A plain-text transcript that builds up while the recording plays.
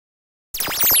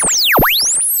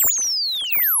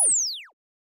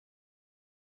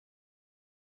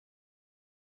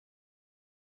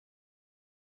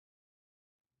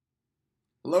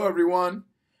Hello, everyone.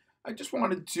 I just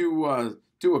wanted to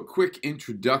do a quick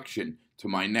introduction to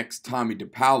my next Tomie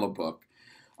dePaola book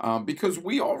because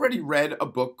we already read a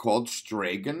book called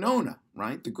Stray Ganona,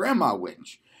 right? The Grandma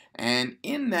Witch. And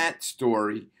in that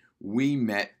story, we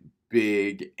met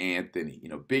Big Anthony.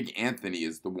 Big Anthony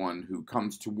is the one who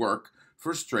comes to work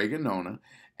for Stray Ganona,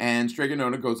 and Stray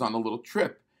Ganona goes on a little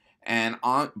trip. And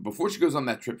before she goes on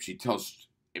that trip, she tells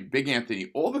Big Anthony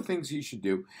all the things he should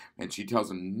do, and she tells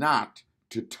him not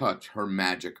to touch her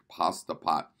magic pasta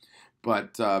pot.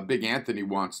 But Big Anthony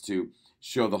wants to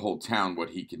show the whole town what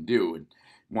he can do and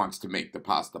wants to make the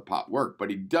pasta pot work. But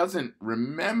he doesn't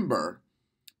remember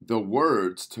the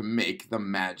words to make the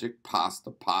magic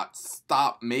pasta pot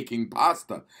stop making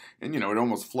pasta. And, it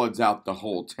almost floods out the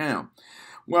whole town.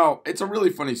 Well, it's a really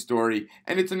funny story,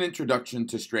 and it's an introduction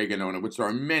to Stray Ganona, which there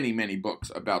are many, many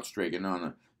books about Stray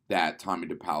Ganona that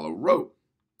Tomie dePaola wrote.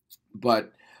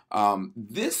 But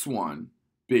this one,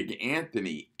 Big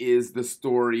Anthony, is the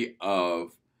story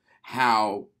of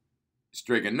how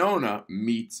Stray Ganona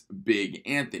meets Big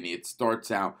Anthony. It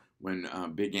starts out when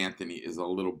Big Anthony is a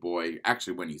little boy,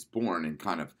 actually when he's born, and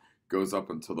kind of goes up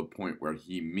until the point where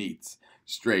he meets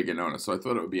Stray Ganona. So I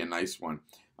thought it would be a nice one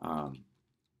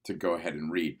to go ahead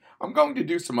and read. I'm going to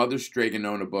do some other Stray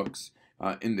Ganona books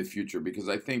in the future because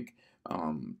I think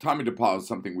Tomie dePaola is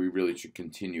something we really should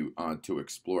continue to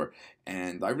explore.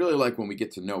 And I really like when we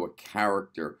get to know a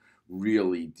character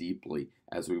really deeply,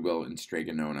 as we will in Stray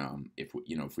Ganona, if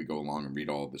we go along and read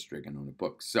all of the Stray Ganona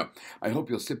books. So I hope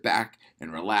you'll sit back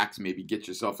and relax, maybe get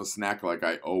yourself a snack like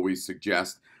I always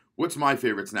suggest. What's my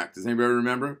favorite snack? Does anybody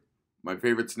remember? My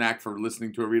favorite snack for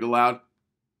listening to a read aloud?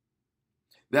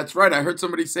 That's right, I heard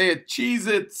somebody say it,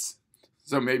 Cheez-Its!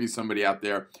 So maybe somebody out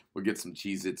there will get some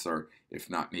Cheez-Its, or if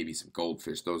not, maybe some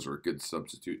Goldfish. Those are a good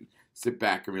substitute. Sit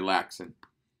back and relax and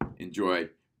enjoy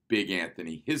Big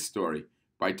Anthony, his story,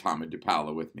 by Tomie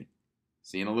dePaola with me.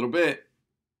 See you in a little bit.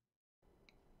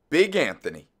 Big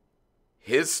Anthony,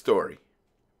 his story,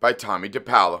 by Tomie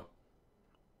dePaola.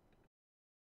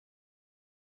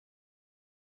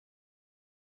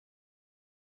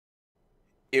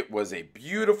 It was a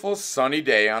beautiful sunny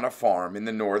day on a farm in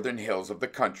the northern hills of the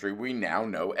country we now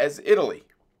know as Italy.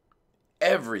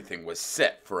 Everything was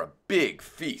set for a big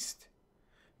feast.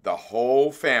 The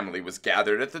whole family was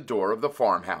gathered at the door of the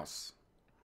farmhouse.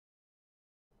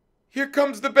 "Here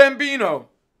comes the bambino,"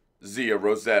 Zia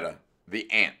Rosetta,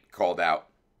 the aunt, called out.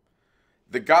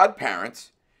 The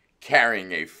godparents,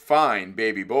 carrying a fine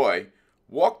baby boy,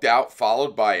 walked out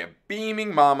followed by a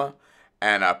beaming mama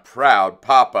and a proud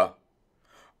papa.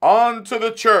 "On to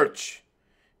the church,"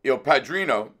 Il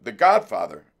Padrino, the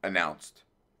godfather, announced.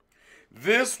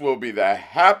 "This will be the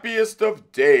happiest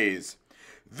of days.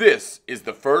 This is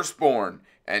the firstborn,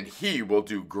 and he will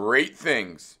do great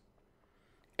things."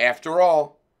 "After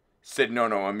all," said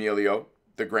Nonno Emilio,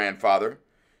 the grandfather,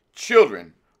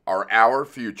 "children are our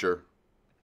future."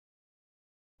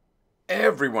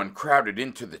 Everyone crowded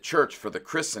into the church for the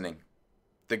christening.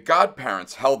 The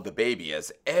godparents held the baby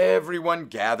as everyone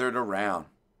gathered around.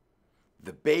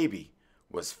 The baby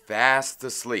was fast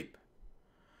asleep.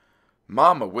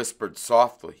 Mama whispered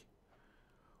softly,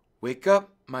 "Wake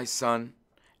up, my son,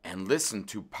 and listen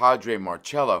to Padre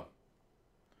Marcello."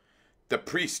 The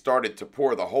priest started to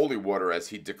pour the holy water as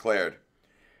he declared,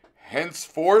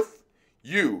 "Henceforth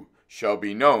you shall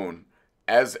be known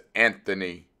as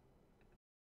Anthony."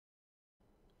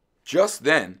 Just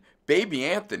then, baby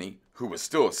Anthony, who was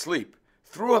still asleep,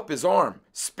 threw up his arm,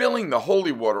 spilling the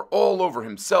holy water all over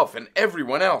himself and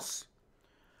everyone else.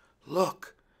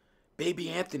 "Look, baby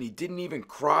Anthony didn't even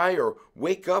cry or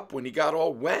wake up when he got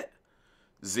all wet,"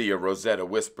 Zia Rosetta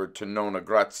whispered to Nonna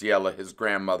Graziella, his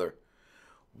grandmother.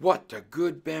 "What a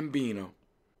good bambino."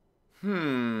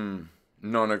 Nonna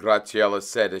Graziella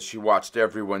said as she watched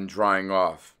everyone drying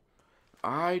off.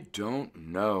 "I don't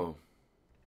know."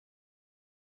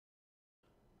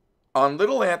 On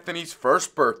little Anthony's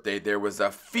first birthday, there was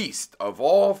a feast of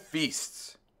all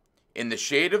feasts. In the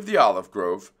shade of the olive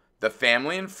grove, the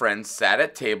family and friends sat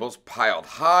at tables piled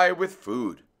high with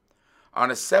food. On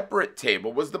a separate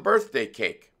table was the birthday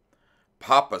cake.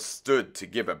 Papa stood to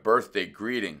give a birthday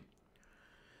greeting.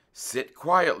 "Sit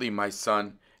quietly, my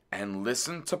son, and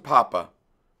listen to Papa,"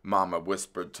 Mama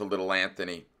whispered to little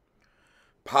Anthony.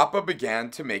 Papa began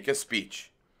to make a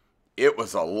speech. It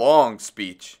was a long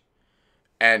speech.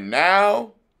 "And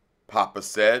now," Papa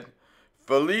said,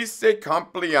 "Felice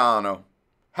compleanno,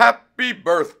 happy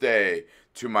birthday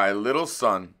to my little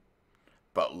son."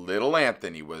 But little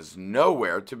Anthony was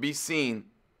nowhere to be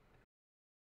seen.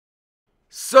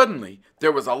 Suddenly,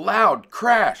 there was a loud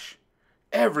crash.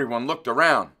 Everyone looked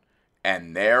around,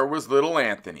 and there was little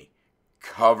Anthony,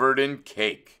 covered in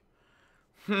cake.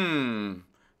 Nonna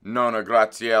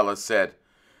Graziella said,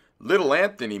 little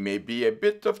Anthony may be a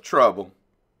bit of trouble.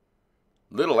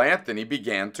 Little Anthony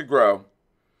began to grow.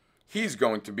 He's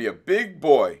going to be a big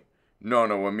boy,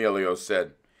 Nonno Emilio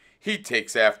said. He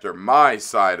takes after my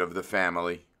side of the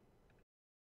family.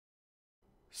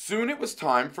 Soon it was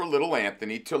time for little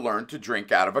Anthony to learn to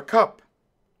drink out of a cup.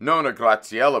 Nonna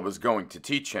Graziella was going to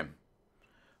teach him.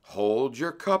 Hold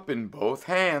your cup in both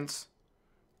hands.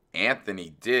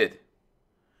 Anthony did.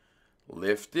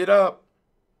 Lift it up.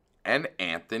 And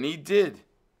Anthony did.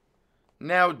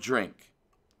 Now drink.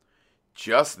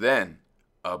 Just then,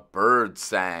 a bird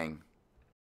sang.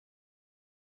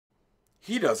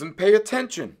 He doesn't pay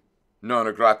attention,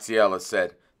 Nonna Graziella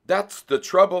said. That's the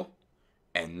trouble.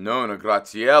 And Nonna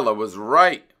Graziella was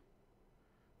right.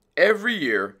 Every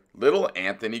year, little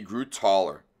Anthony grew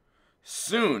taller.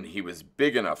 Soon he was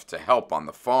big enough to help on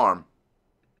the farm.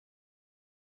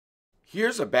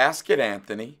 Here's a basket,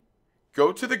 Anthony.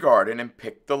 Go to the garden and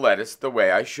pick the lettuce the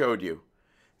way I showed you.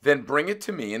 Then bring it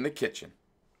to me in the kitchen,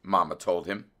 Mama told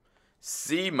him.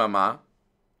 See, Mama,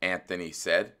 Anthony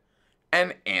said,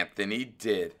 and Anthony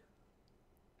did.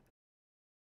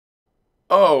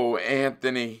 Oh,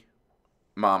 Anthony,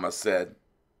 Mama said.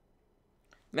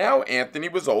 Now Anthony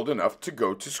was old enough to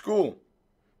go to school.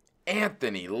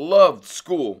 Anthony loved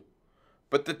school,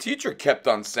 but the teacher kept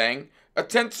on saying,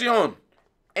 Atención!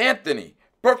 Anthony,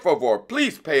 por favor,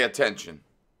 please pay attention.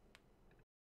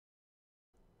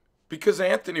 Because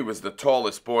Anthony was the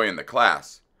tallest boy in the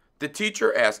class, the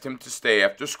teacher asked him to stay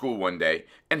after school one day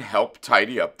and help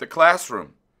tidy up the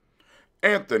classroom.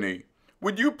 Anthony,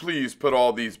 would you please put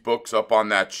all these books up on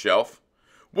that shelf?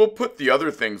 We'll put the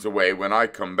other things away when I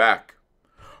come back.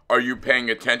 Are you paying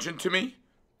attention to me?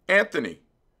 Anthony.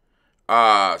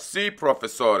 Ah, si,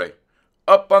 professore.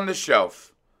 Up on the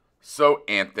shelf. So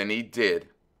Anthony did.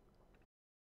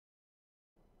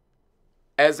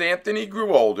 As Anthony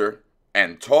grew older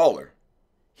and taller,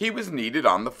 he was needed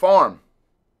on the farm.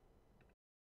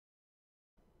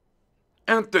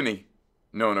 Anthony,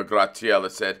 Nonna Graziella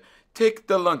said, take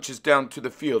the lunches down to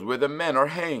the field where the men are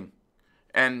haying.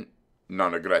 And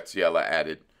Nonna Graziella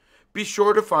added, be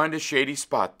sure to find a shady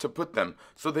spot to put them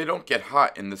so they don't get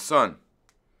hot in the sun.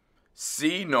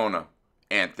 See, Nonna,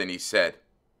 Anthony said.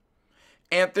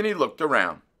 Anthony looked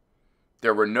around.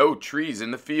 There were no trees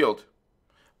in the field.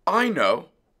 I know,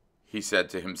 he said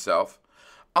to himself.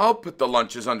 I'll put the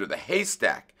lunches under the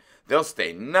haystack. They'll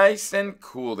stay nice and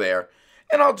cool there,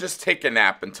 and I'll just take a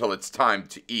nap until it's time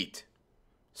to eat.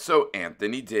 So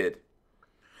Anthony did.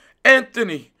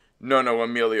 Anthony, Nonno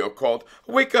Emilio called,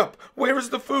 wake up! Where is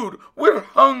the food? We're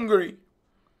hungry!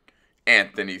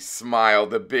 Anthony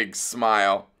smiled a big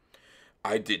smile.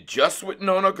 I did just what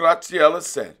Nonna Graziella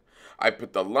said. I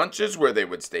put the lunches where they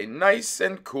would stay nice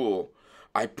and cool.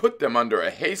 I put them under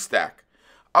a haystack.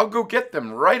 I'll go get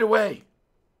them right away.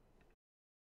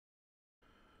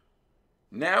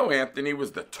 Now Anthony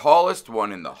was the tallest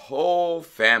one in the whole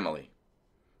family.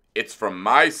 It's from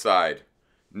my side,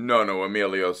 Nonno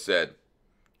Emilio said.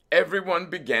 Everyone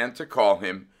began to call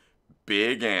him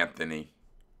Big Anthony.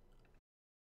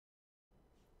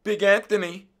 Big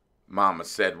Anthony, Mama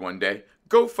said one day,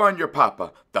 go find your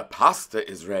papa. The pasta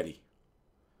is ready.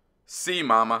 See,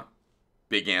 Mama,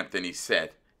 Big Anthony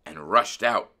said, and rushed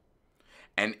out.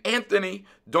 And Anthony,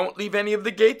 don't leave any of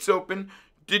the gates open.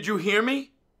 Did you hear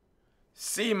me?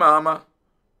 See, Mama,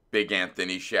 Big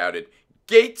Anthony shouted,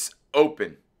 gates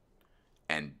open.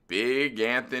 And Big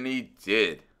Anthony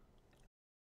did.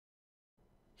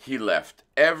 He left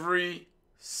every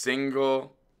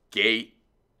single gate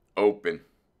open.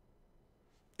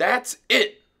 That's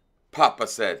it, Papa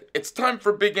said. It's time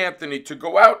for Big Anthony to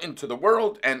go out into the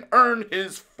world and earn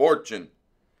his fortune.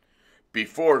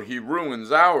 Before he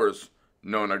ruins ours,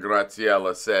 Nonna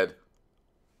Graziella said.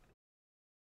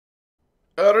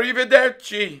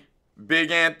 Arrivederci, Big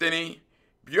Anthony.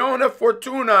 Buona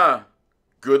fortuna.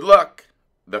 Good luck,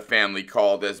 the family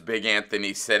called as Big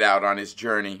Anthony set out on his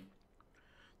journey.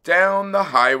 Down the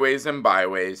highways and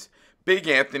byways, Big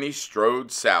Anthony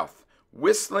strode south,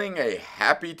 whistling a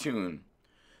happy tune.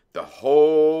 The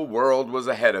whole world was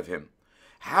ahead of him.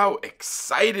 How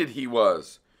excited he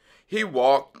was! He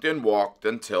walked and walked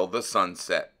until the sun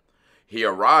set. He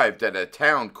arrived at a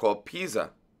town called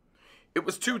Pisa. It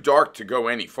was too dark to go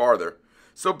any farther,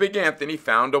 so Big Anthony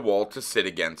found a wall to sit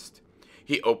against.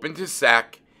 He opened his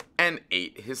sack and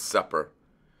ate his supper.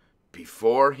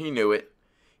 Before he knew it,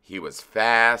 he was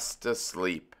fast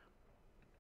asleep.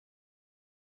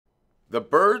 The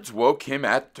birds woke him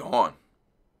at dawn.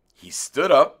 He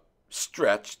stood up,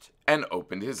 stretched, and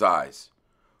opened his eyes.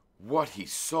 What he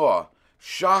saw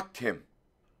shocked him.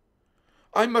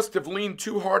 I must have leaned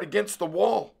too hard against the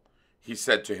wall, he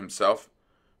said to himself,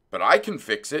 but I can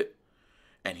fix it.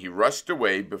 And he rushed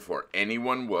away before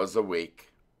anyone was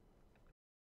awake.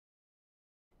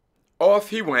 Off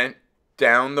he went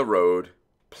down the road,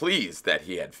 pleased that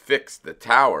he had fixed the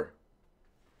tower.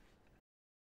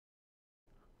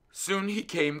 Soon he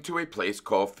came to a place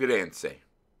called Firenze.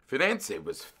 Firenze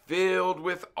was filled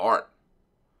with art.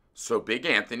 So Big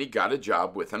Anthony got a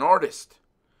job with an artist.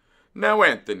 Now,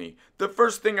 Anthony, the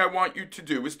first thing I want you to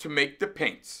do is to make the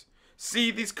paints. See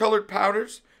these colored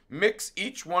powders? Mix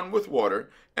each one with water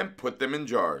and put them in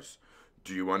jars.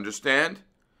 Do you understand?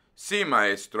 Si,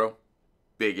 maestro,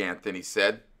 Big Anthony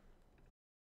said.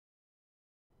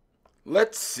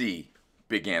 Let's see,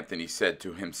 Big Anthony said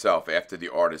to himself after the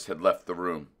artist had left the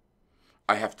room.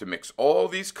 I have to mix all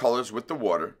these colors with the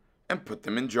water and put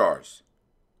them in jars.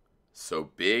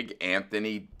 So Big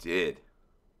Anthony did.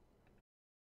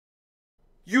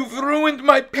 You've ruined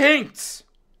my paints,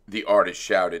 the artist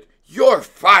shouted. You're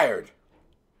fired.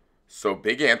 So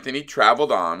Big Anthony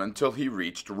traveled on until he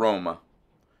reached Roma.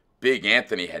 Big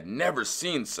Anthony had never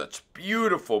seen such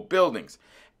beautiful buildings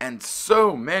and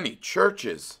so many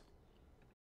churches.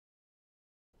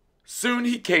 Soon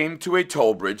he came to a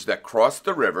toll bridge that crossed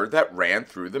the river that ran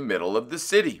through the middle of the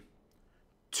city.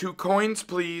 2 coins,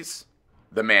 please,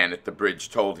 the man at the bridge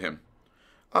told him.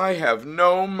 I have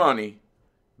no money,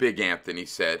 Big Anthony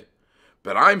said,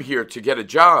 but I'm here to get a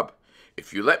job.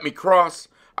 If you let me cross,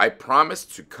 I promise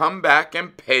to come back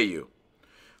and pay you.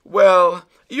 Well,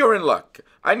 you're in luck.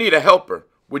 I need a helper.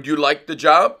 Would you like the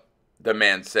job? The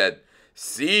man said.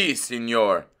 Si,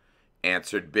 signor,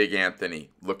 answered Big Anthony,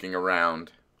 looking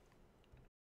around.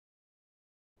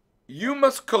 You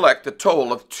must collect a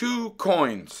toll of 2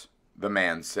 coins, the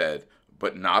man said,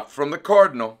 but not from the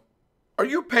cardinal. Are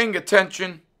you paying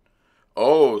attention?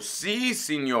 Oh, si,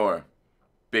 signor,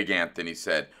 Big Anthony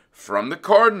said, from the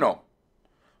cardinal.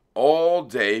 All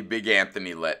day Big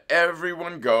Anthony let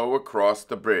everyone go across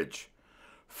the bridge,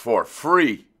 for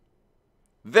free.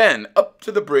 Then up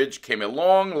to the bridge came a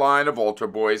long line of altar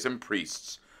boys and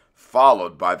priests,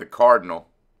 followed by the cardinal.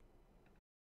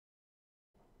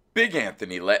 Big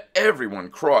Anthony let everyone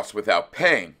cross without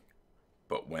paying,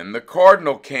 but when the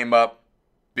cardinal came up,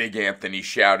 Big Anthony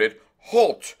shouted,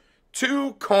 Halt!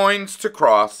 2 coins to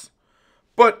cross.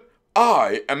 But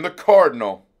I am the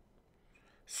cardinal.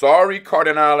 Sorry,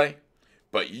 Cardinale,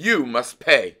 but you must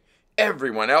pay.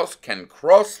 Everyone else can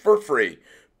cross for free,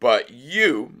 but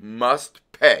you must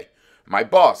pay. My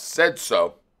boss said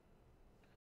so.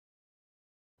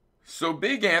 So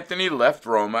Big Anthony left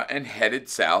Roma and headed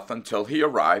south until he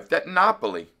arrived at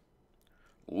Napoli.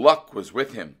 Luck was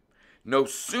with him. No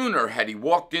sooner had he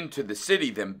walked into the city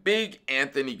than Big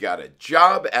Anthony got a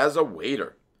job as a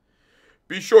waiter.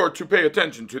 Be sure to pay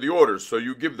attention to the orders so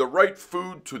you give the right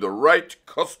food to the right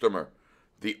customer,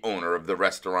 the owner of the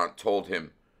restaurant told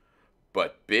him.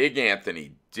 But Big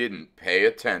Anthony didn't pay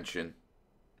attention.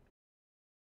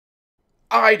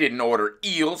 I didn't order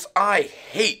eels. I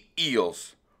hate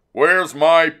eels. Where's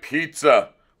my pizza?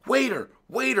 Waiter,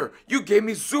 you gave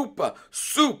me zuppa,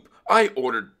 soup. I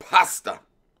ordered pasta.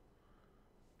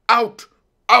 Out,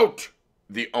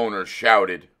 the owner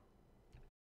shouted.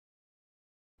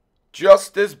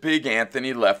 Just as Big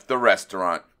Anthony left the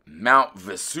restaurant, Mount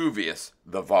Vesuvius,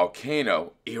 the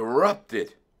volcano,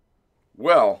 erupted.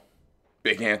 Well,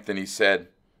 Big Anthony said,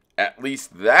 at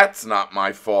least that's not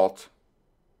my fault.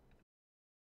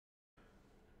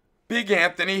 Big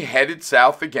Anthony headed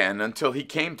south again until he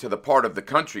came to the part of the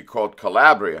country called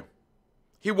Calabria.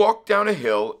 He walked down a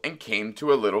hill and came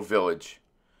to a little village.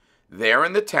 There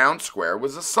in the town square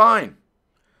was a sign.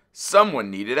 Someone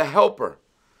needed a helper.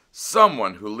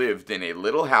 Someone who lived in a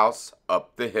little house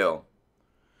up the hill.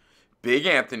 Big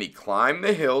Anthony climbed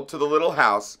the hill to the little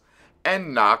house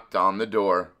and knocked on the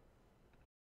door.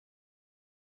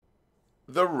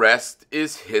 The rest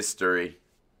is history.